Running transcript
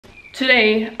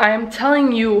Today I am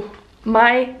telling you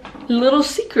my little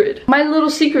secret. My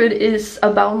little secret is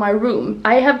about my room.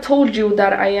 I have told you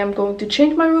that I am going to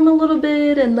change my room a little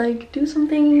bit and like do some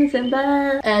things and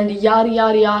that and yada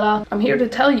yada yada. I'm here to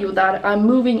tell you that I'm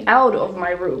moving out of my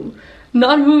room.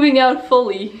 Not moving out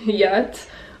fully yet,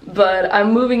 but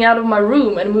I'm moving out of my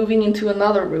room and moving into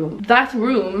another room. That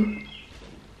room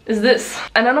is this.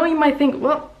 And I know you might think,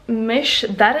 well, Mish,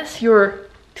 that is your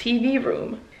TV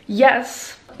room.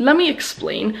 Yes. Let me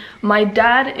explain. My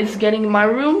dad is getting my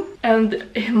room, and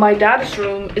my dad's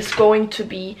room is going to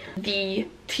be the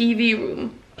TV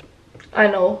room. I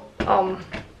know,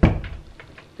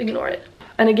 ignore it.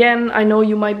 And again, I know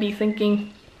you might be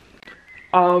thinking,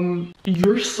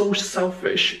 you're so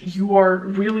selfish. You are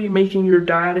really making your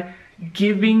dad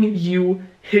giving you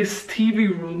his TV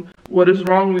room. What is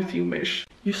wrong with you, Mish?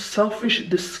 You selfish,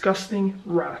 disgusting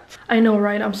rat. I know,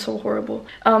 right? I'm so horrible.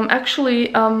 Actually,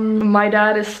 my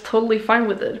dad is totally fine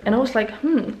with it. And I was like,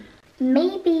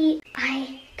 maybe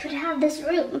I could have this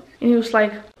room. And he was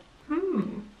like,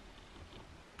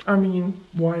 I mean,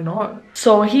 why not?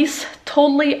 So he's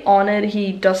totally on it.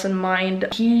 He doesn't mind.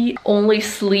 He only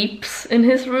sleeps in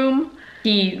his room.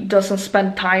 He doesn't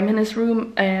spend time in his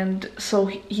room, and so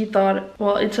he thought,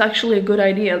 well, it's actually a good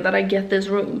idea that I get this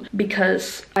room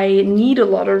because I need a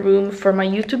lot of room for my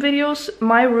YouTube videos.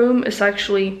 My room is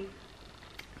actually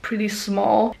pretty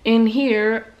small. In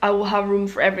here, I will have room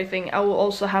for everything. I will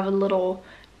also have a little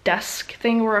desk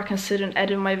thing where I can sit and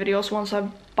edit my videos once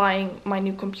I'm buying my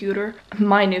new computer.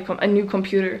 A new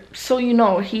computer. So you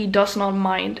know, he does not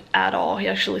mind at all. He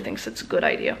actually thinks it's a good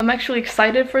idea. I'm actually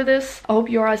excited for this. I hope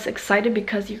you're as excited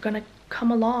because you're gonna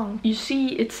come along. You see,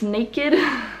 it's naked.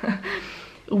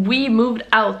 We moved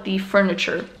out the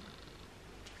furniture.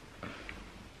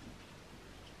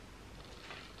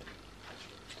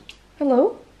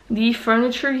 Hello? The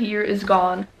furniture here is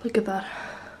gone. Look at that.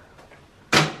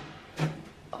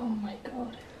 Oh my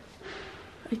god.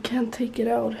 I can't take it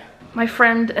out. My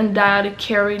friend and dad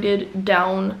carried it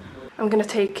down. I'm gonna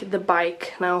take the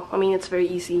bike now. I mean, it's very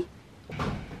easy.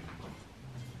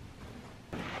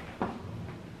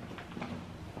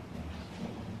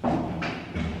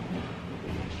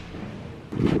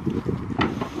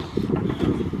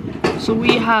 So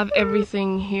we have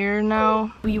everything here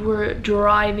now. We were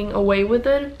driving away with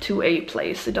it to a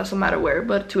place. It doesn't matter where,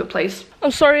 but to a place.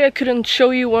 I'm sorry I couldn't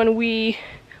show you when we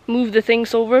moved the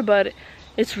things over, but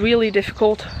it's really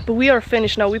difficult. But we are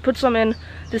finished now. We put some in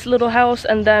this little house,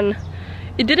 and then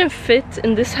it didn't fit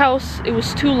in this house. It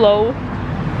was too low.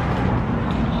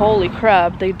 Holy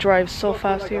crap, they drive so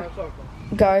fast here.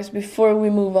 Guys, before we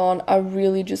move on, I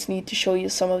really just need to show you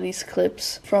some of these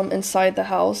clips from inside the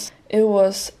house. It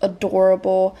was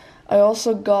adorable. I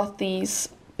also got these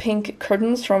pink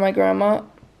curtains from my grandma.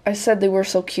 I said they were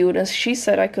so cute, and she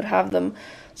said I could have them.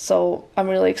 So I'm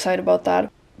really excited about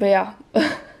that. But yeah,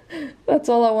 that's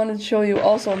all I wanted to show you.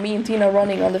 Also, me and Tina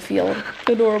running on the field.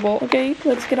 Adorable. Okay,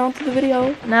 let's get on to the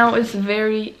video. Now it's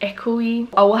very echoey.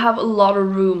 I will have a lot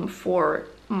of room for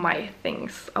my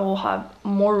things. I will have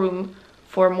more room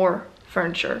for more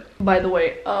furniture. By the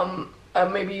way,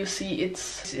 maybe you see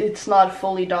it's not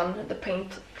fully done, the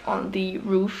paint on the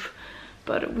roof,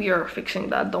 but we are fixing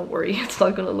that. Don't worry, it's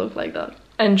not gonna look like that.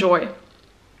 Enjoy.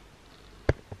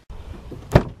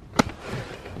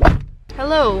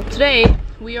 Hello, today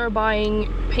we are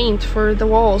buying paint for the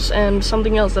walls and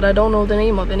something else that I don't know the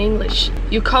name of in English.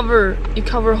 You cover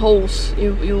holes. Yeah,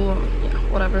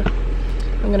 whatever.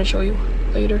 I'm gonna show you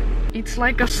later. It's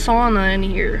like a sauna in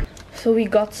here. So we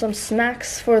got some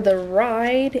snacks for the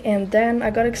ride, and then I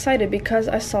got excited because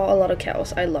I saw a lot of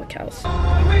cows. I love cows.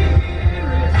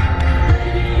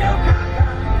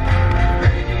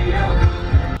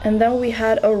 And then we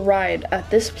had a ride at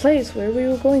this place where we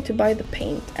were going to buy the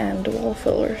paint and the wall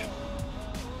fillers.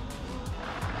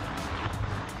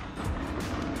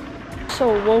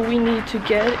 So what we need to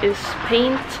get is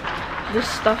paint, this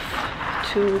stuff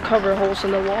to cover holes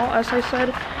in the wall, as I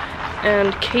said,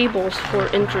 and cables for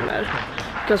internet,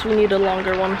 because we need a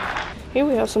longer one. Here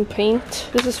we have some paint.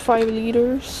 This is 5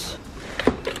 liters.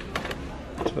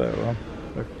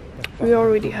 We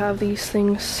already have these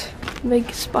things.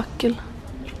 Väggspackel.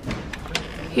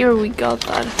 Here we got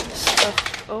that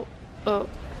stuff. Oh,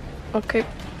 okay.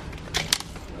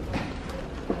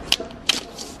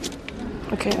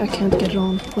 Okay, I can't get it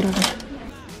on, whatever.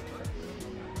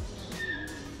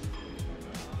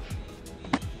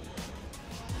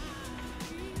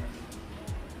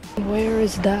 Where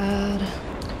is Dad?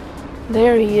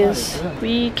 There he is.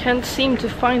 We can't seem to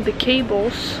find the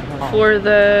cables for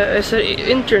the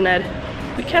internet.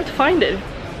 We can't find it.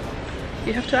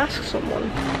 You have to ask someone.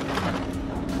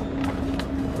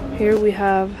 Here we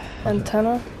have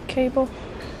antenna cable.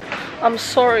 I'm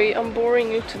sorry, I'm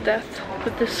boring you to death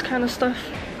with this kind of stuff.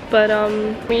 But I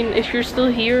mean, if you're still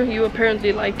here, you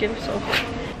apparently like it, so.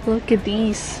 Look at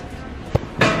these.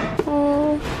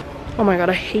 Oh. Oh my god,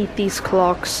 I hate these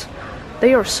clocks.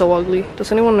 They are so ugly.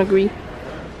 Does anyone agree?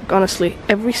 Like, honestly,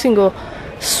 every single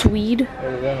Swede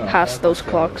has those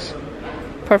clocks.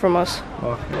 Apart from us.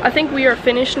 I think we are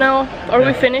finished now. Are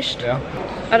we finished? Yeah.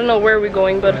 I don't know where we're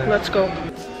going, but let's go.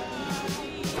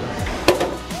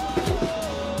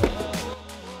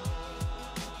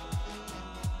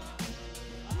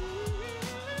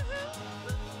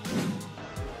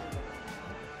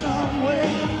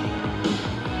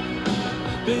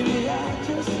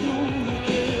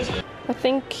 I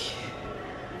think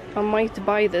I might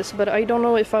buy this, but I don't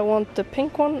know if I want the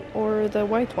pink one or the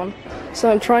white one. So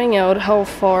I'm trying out how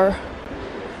far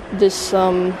this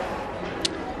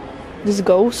this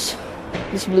goes,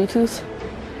 this Bluetooth.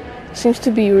 Seems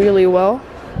to be really well.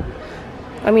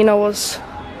 I mean, I was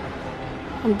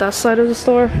on that side of the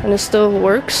store and it still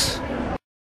works.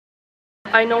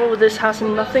 I know this has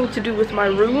nothing to do with my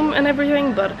room and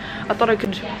everything, but I thought I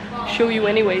could show you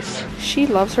anyways. She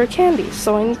loves her candies,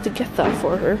 so I need to get that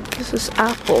for her. This is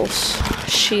apples.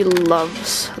 She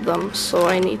loves them, so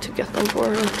I need to get them for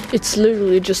her. It's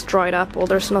literally just dried apple.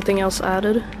 There's nothing else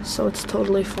added, so it's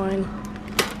totally fine.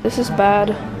 This is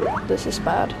bad. This is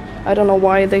bad. I don't know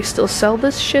why they still sell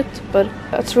this shit, but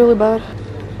that's really bad.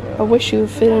 I wish you would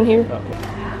fit in here.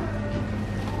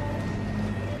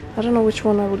 I don't know which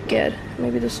one I would get.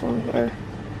 Maybe this one or...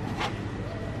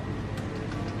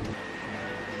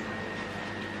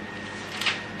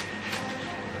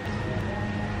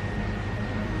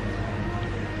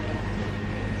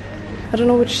 I don't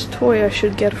know which toy I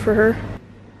should get for her.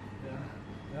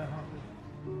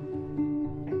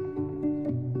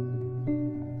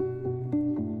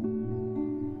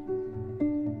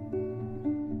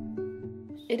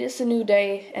 It is a new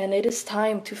day and it is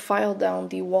time to file down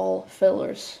the wall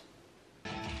fillers.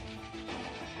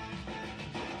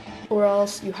 Or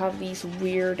else you have these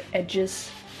weird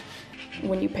edges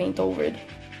when you paint over it.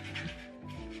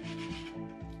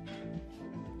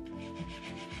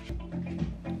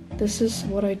 This is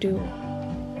what I do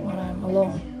when I'm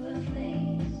alone.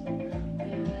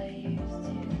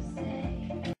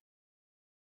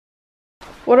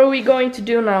 What are we going to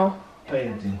do now?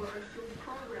 Painting.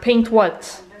 Paint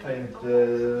what? Paint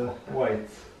white.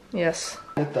 Yes.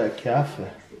 Detta är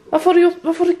kaffe. Varför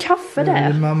har du kaffe Det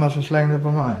är där? mamma som slängde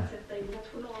på mig.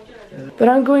 But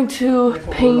I'm going to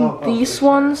paint these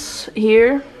ones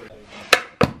here.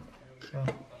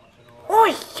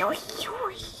 Oj, oj,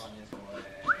 oj.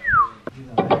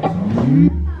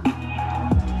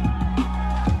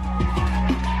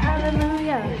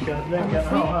 Halleluja.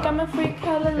 I'm a freak,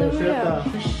 hallelujah.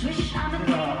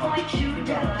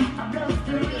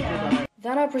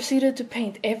 Then I proceeded to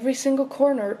paint every single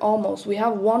corner almost. We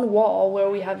have one wall where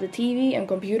we have the TV and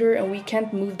computer and we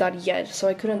can't move that yet, so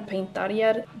I couldn't paint that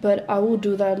yet, but I will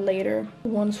do that later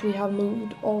once we have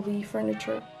moved all the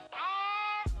furniture.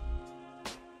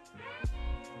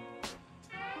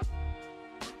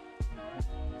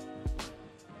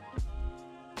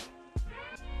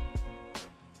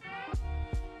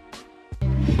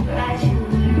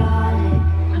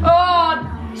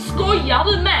 Skojar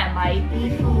du med mig?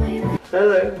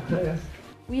 Hello.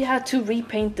 We had to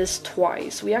repaint this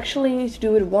twice. We actually need to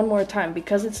do it one more time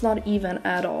because it's not even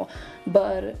at all.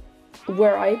 But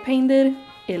where I painted,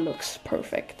 it looks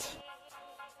perfect.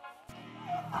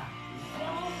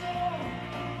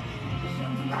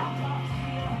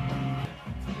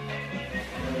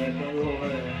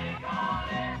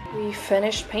 We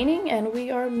finished painting and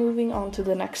we are moving on to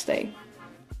the next day.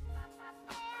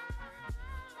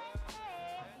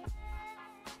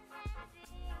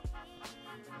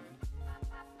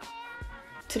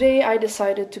 Today I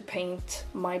decided to paint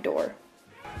my door.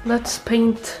 Let's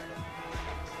paint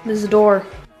this door.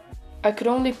 I could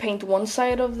only paint one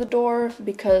side of the door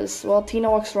because, well, Tina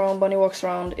walks around, Bunny walks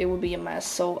around, it would be a mess,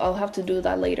 so I'll have to do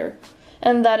that later.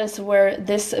 And that is where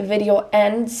this video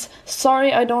ends.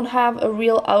 Sorry I don't have a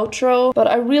real outro, but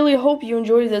I really hope you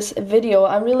enjoyed this video.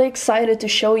 I'm really excited to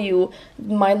show you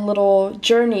my little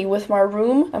journey with my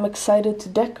room. I'm excited to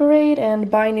decorate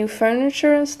and buy new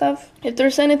furniture and stuff. If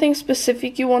there's anything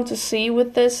specific you want to see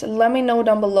with this, let me know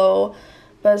down below.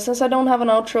 But since I don't have an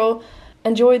outro,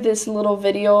 enjoy this little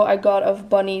video I got of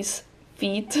Bunny's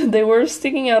feet. They were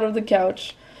sticking out of the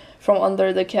couch, from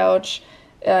under the couch.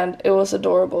 And it was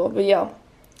adorable. But yeah,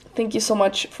 thank you so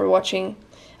much for watching.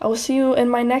 I will see you in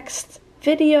my next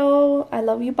video. I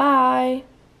love you. Bye.